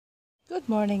Good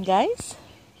morning, guys.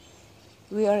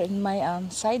 We are in my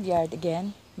side yard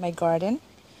again, my garden.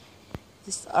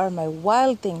 These are my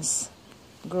wild things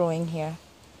growing here.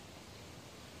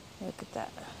 Look at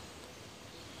that.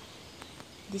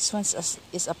 This one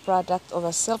is a product of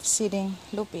a self-seeding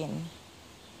lupin.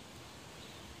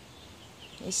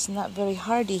 It's not very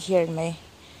hardy here in my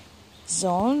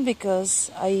zone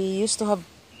because I used to have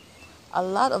a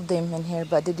lot of them in here,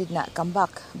 but they did not come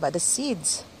back. But the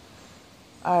seeds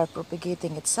are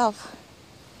propagating itself.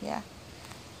 Yeah.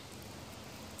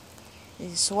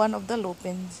 This is one of the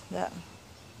lupins that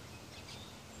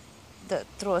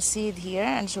threw a seed here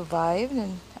and survived,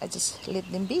 and I just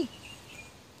let them be.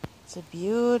 It's a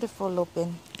beautiful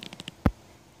lupin.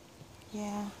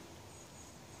 Yeah.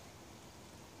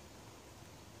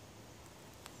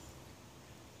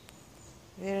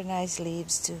 Very nice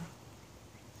leaves too.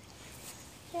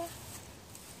 Yeah.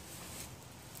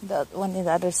 That one on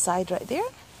the other side right there.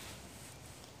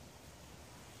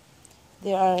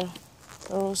 There are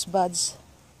rosebuds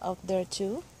out there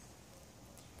too.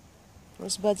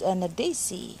 Rosebuds and a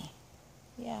daisy.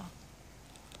 Yeah.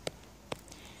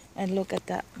 And look at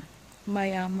that. My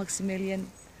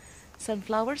Maximilian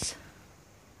sunflowers.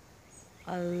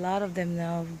 A lot of them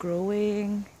now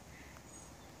growing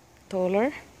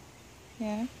taller.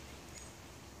 Yeah.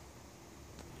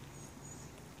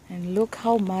 And look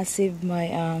how massive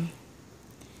my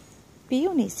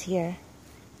peonies here.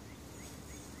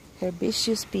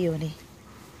 Herbaceous peony.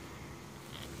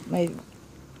 My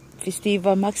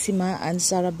Festiva Maxima and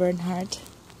Sarah Bernhardt.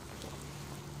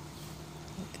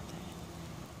 Look at that.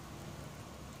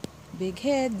 Big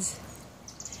heads.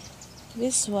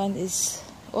 This one is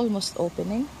almost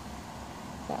opening.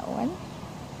 That one.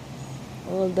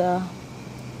 All the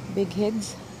big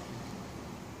heads.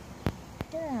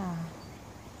 Yeah.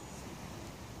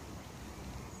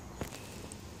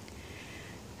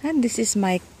 And this is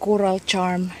my Coral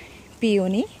Charm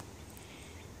peony.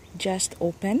 Just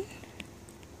open.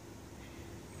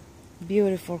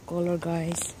 Beautiful color,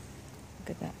 guys. Look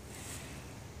at that.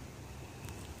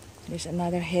 There's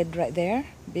another head right there.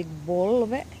 Big ball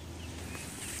of it.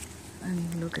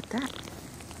 And look at that.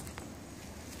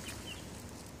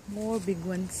 More big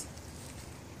ones.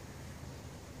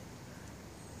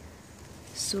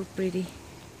 So pretty.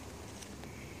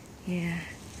 Yeah.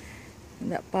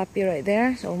 And that puppy right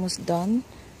there is almost done.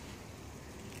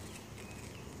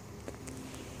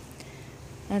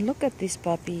 And look at these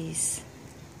puppies.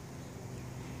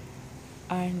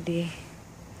 Aren't they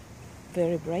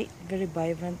very bright, very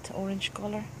vibrant orange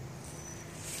color?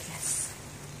 Yes.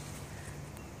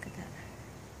 Look at that.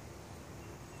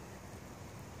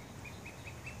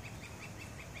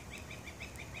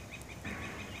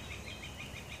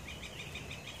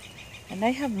 And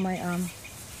I have my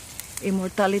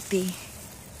Immortality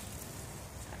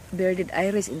bearded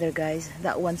iris in there, guys.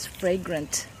 That one's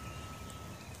fragrant.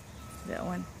 That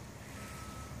one.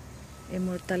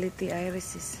 Immortality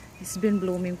iris it's been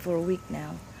blooming for a week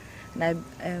now,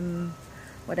 and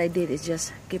what I did is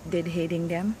just keep deadheading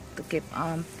them to keep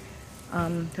to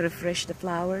refresh the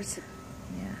flowers.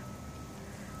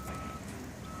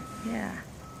 Yeah.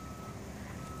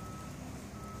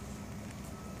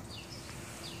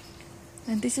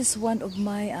 And this is one of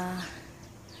my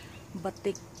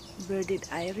batik bearded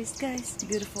iris, guys.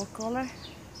 Beautiful color.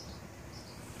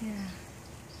 Yeah.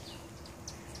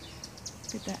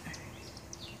 Look at that.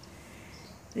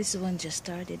 This one just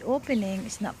started opening.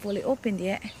 It's not fully opened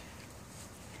yet.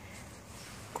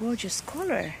 Gorgeous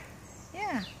color.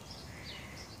 Yeah.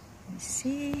 Let me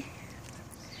see.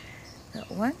 That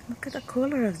one. Look at the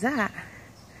color of that.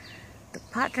 The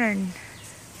pattern.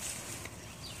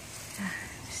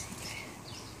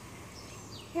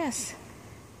 Yes.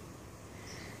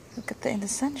 Look at that in the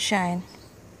sunshine.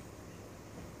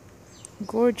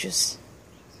 Gorgeous.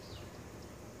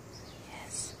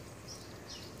 Yes.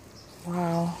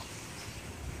 Wow.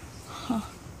 Huh.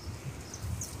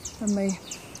 And my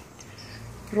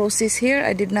roses here,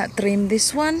 I did not trim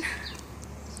this one.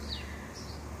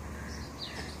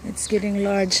 It's getting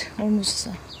large, almost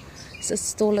it's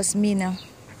as tall as me now.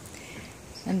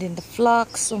 And then the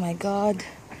phlox, oh my god,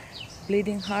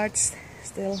 bleeding hearts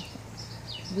still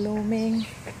blooming.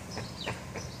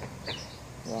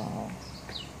 Wow.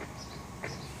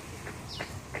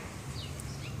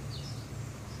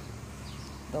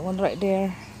 The one right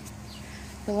there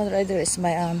is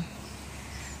my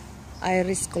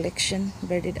iris collection,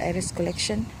 bearded iris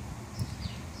collection.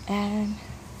 And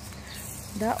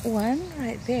that one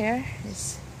right there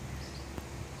is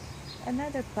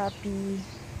another puppy.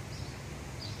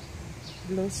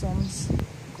 Blossoms,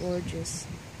 gorgeous.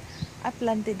 I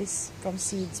planted this from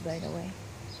seeds, by the way.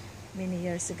 many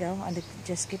years ago, and it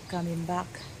just keep coming back.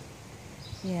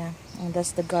 Yeah, and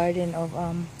that's the garden of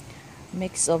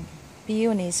mix of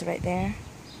peonies right there.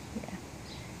 Yeah,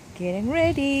 getting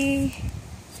ready.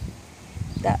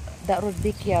 That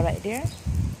rudbeckia right there.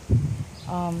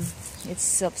 It's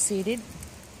self-seeded.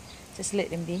 Just let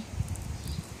them be.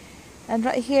 And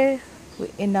right here,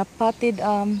 in a potted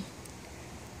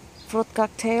fruit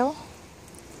cocktail,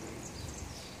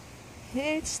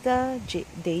 it's the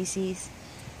daisies.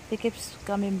 They keep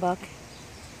coming back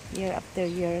year after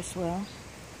year as well.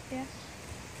 Yeah.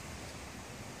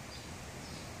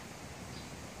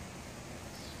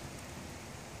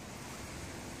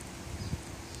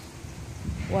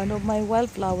 One of my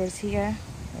wildflowers here,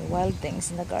 my wild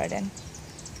things in the garden.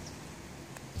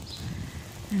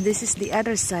 And this is the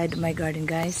other side of my garden,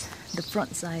 guys. The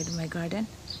front side of my garden.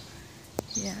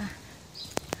 Yeah.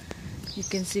 You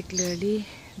can see clearly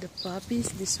the poppies.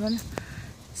 This one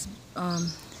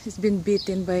it's been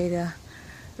beaten by the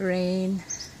rain,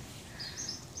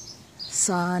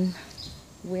 sun,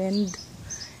 wind.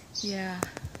 Yeah.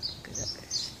 Look at that,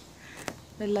 guys.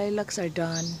 The lilacs are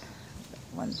done.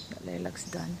 The lilac's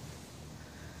done.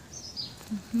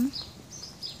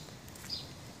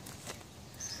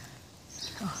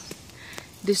 Oh,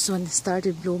 this one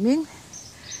started blooming.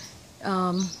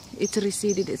 It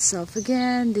reseeded itself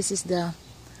again. This is the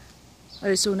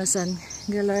Arizona Sun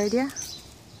Gaillardia.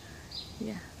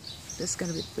 Yeah, that's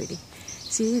gonna be pretty.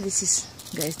 See, this is,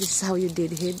 guys, this is how you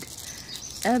did hid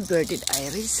a birded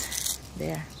iris.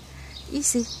 There,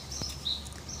 easy.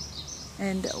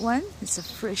 And that one, it's a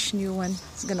fresh new one.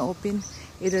 It's gonna open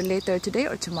either later today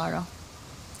or tomorrow.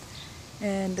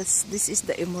 And this is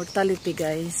the Immortality,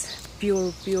 guys.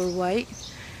 Pure white,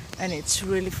 and it's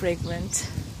really fragrant.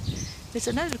 There's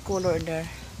another color in there.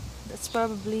 That's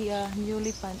probably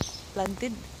newly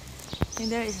planted. In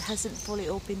there, it hasn't fully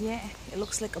opened yet. It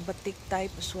looks like a batik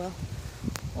type as well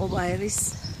of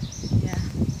iris. Yeah.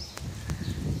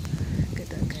 Look at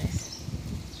that, guys.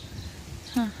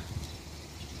 Huh.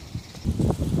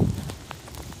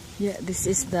 Yeah, this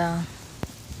is the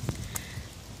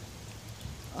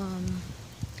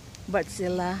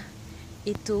Bartzilla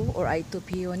I2 or I2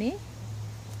 peony.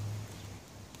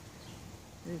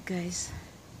 Guys,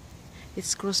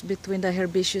 it's crossed between the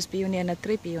herbaceous peony and a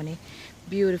tree peony.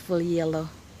 Beautiful yellow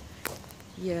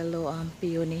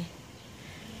peony.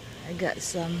 I got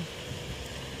some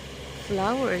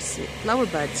flower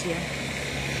buds here.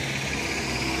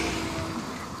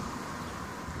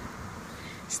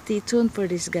 Stay tuned for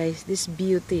this, guys. This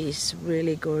beauty is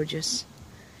really gorgeous.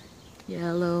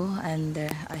 Yellow, and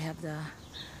I have the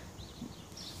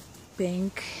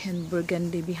pink and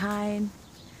burgundy behind.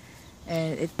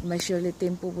 And my Shirley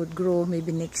Tempo would grow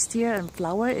maybe next year and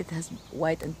flower. It has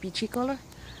white and peachy color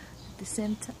at the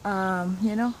same time,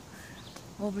 you know,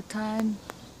 over time.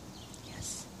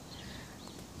 Yes,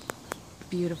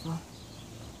 beautiful.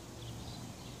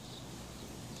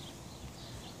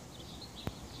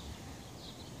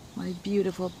 My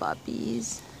beautiful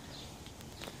puppies.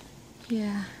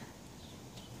 Yeah,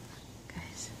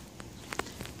 guys,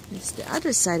 it's the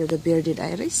other side of the bearded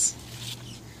iris,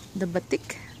 the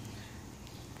batik.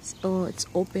 Oh, it's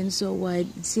open so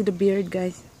wide. See the beard,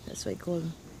 guys? That's why I call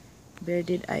them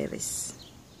bearded iris.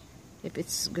 If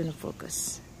it's gonna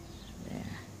focus.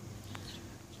 There.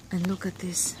 And look at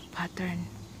this pattern.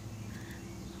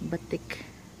 Batik.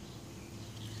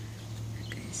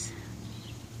 Guys.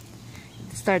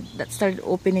 That started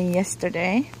opening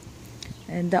yesterday.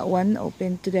 And that one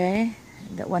opened today.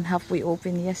 That one halfway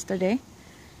opened yesterday.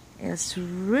 It's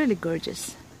really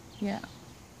gorgeous. Yeah.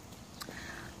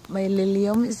 My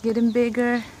lilium is getting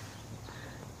bigger.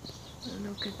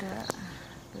 Look at that.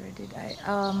 Where did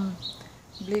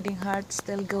bleeding heart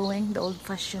still going, the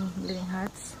old-fashioned bleeding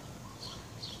hearts.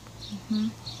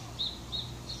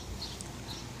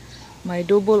 My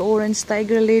double orange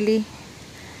tiger lily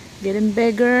getting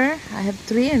bigger. I have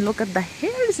 3, and look at the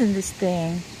hairs in this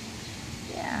thing.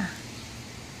 Yeah.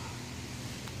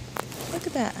 Look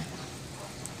at that.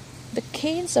 The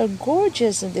canes are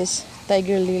gorgeous in these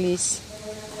tiger lilies.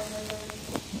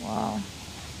 Wow.